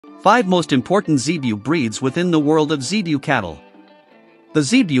5 most important Zebu breeds within the world of Zebu cattle. The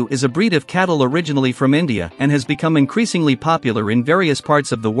Zebu is a breed of cattle originally from India and has become increasingly popular in various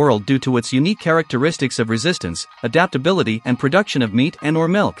parts of the world due to its unique characteristics of resistance, adaptability and production of meat and/or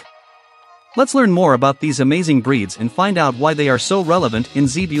milk. Let's learn more about these amazing breeds and find out why they are so relevant in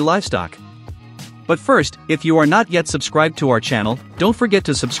Zebu livestock. But first, if you are not yet subscribed to our channel, don't forget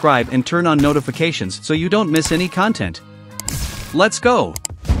to subscribe and turn on notifications so you don't miss any content. Let's go!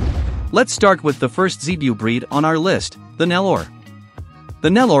 Let's start with the first Zebu breed on our list, the Nelore. The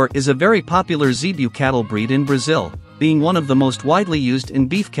Nelore is a very popular Zebu cattle breed in Brazil, being one of the most widely used in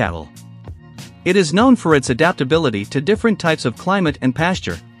beef cattle. It is known for its adaptability to different types of climate and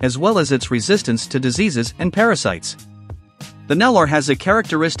pasture, as well as its resistance to diseases and parasites. The Nelore has a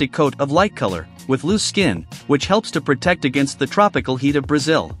characteristic coat of light color, with loose skin, which helps to protect against the tropical heat of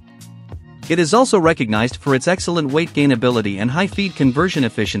Brazil. It is also recognized for its excellent weight gain ability and high feed conversion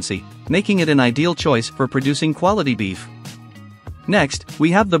efficiency, making it an ideal choice for producing quality beef. Next,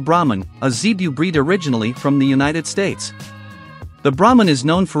 we have the Brahman, a Zebu breed originally from the United States. The Brahman is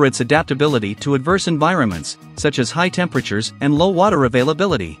known for its adaptability to adverse environments, such as high temperatures and low water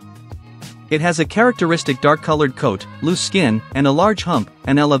availability. It has a characteristic dark-colored coat, loose skin, and a large hump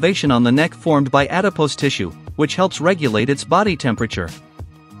and elevation on the neck formed by adipose tissue, which helps regulate its body temperature.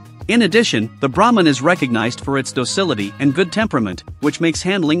 In addition, the Brahman is recognized for its docility and good temperament, which makes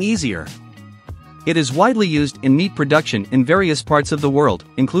handling easier. It is widely used in meat production in various parts of the world,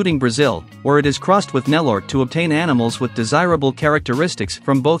 including Brazil, where it is crossed with Nelore to obtain animals with desirable characteristics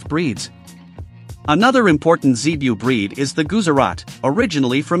from both breeds. Another important Zebu breed is the Gujarat,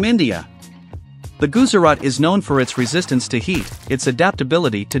 originally from India. The Gujarat is known for its resistance to heat, its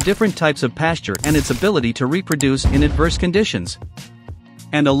adaptability to different types of pasture and its ability to reproduce in adverse conditions.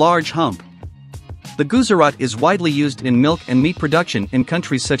 And a large hump. The Gujarat is widely used in milk and meat production in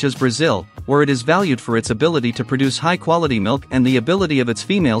countries such as Brazil, where it is valued for its ability to produce high-quality milk and the ability of its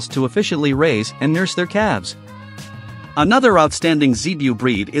females to efficiently raise and nurse their calves. Another outstanding Zebu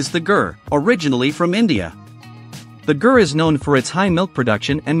breed is the Gur, originally from India. The Gur is known for its high milk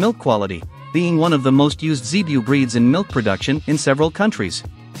production and milk quality, being one of the most used Zebu breeds in milk production in several countries.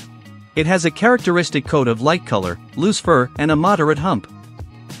 It has a characteristic coat of light color, loose fur, and a moderate hump.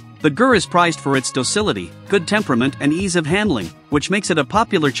 The Gur is prized for its docility, good temperament and ease of handling, which makes it a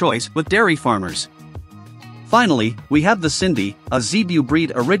popular choice with dairy farmers. Finally, we have the Sindhi, a Zebu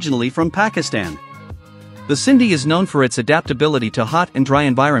breed originally from Pakistan. The Sindhi is known for its adaptability to hot and dry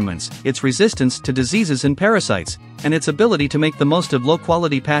environments, its resistance to diseases and parasites, and its ability to make the most of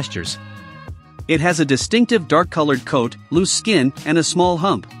low-quality pastures. It has a distinctive dark-colored coat, loose skin, and a small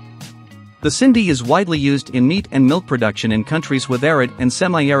hump. The Sindhi is widely used in meat and milk production in countries with arid and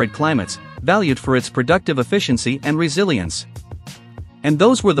semi-arid climates, valued for its productive efficiency and resilience. And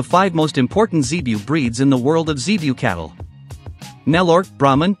those were the 5 most important Zebu breeds in the world of Zebu cattle. Nelore,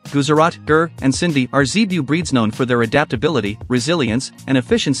 Brahman, Gujarat, Gur, and Sindhi are Zebu breeds known for their adaptability, resilience, and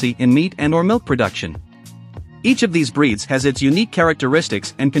efficiency in meat and/or milk production. Each of these breeds has its unique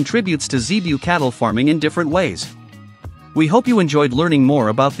characteristics and contributes to Zebu cattle farming in different ways. We hope you enjoyed learning more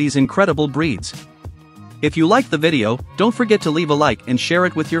about these incredible breeds. If you liked the video, don't forget to leave a like and share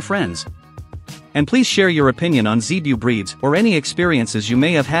it with your friends. And please share your opinion on Zebu breeds or any experiences you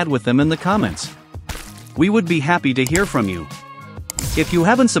may have had with them in the comments. We would be happy to hear from you. If you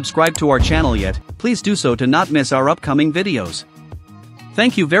haven't subscribed to our channel yet, please do so to not miss our upcoming videos.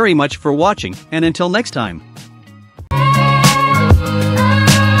 Thank you very much for watching, and until next time.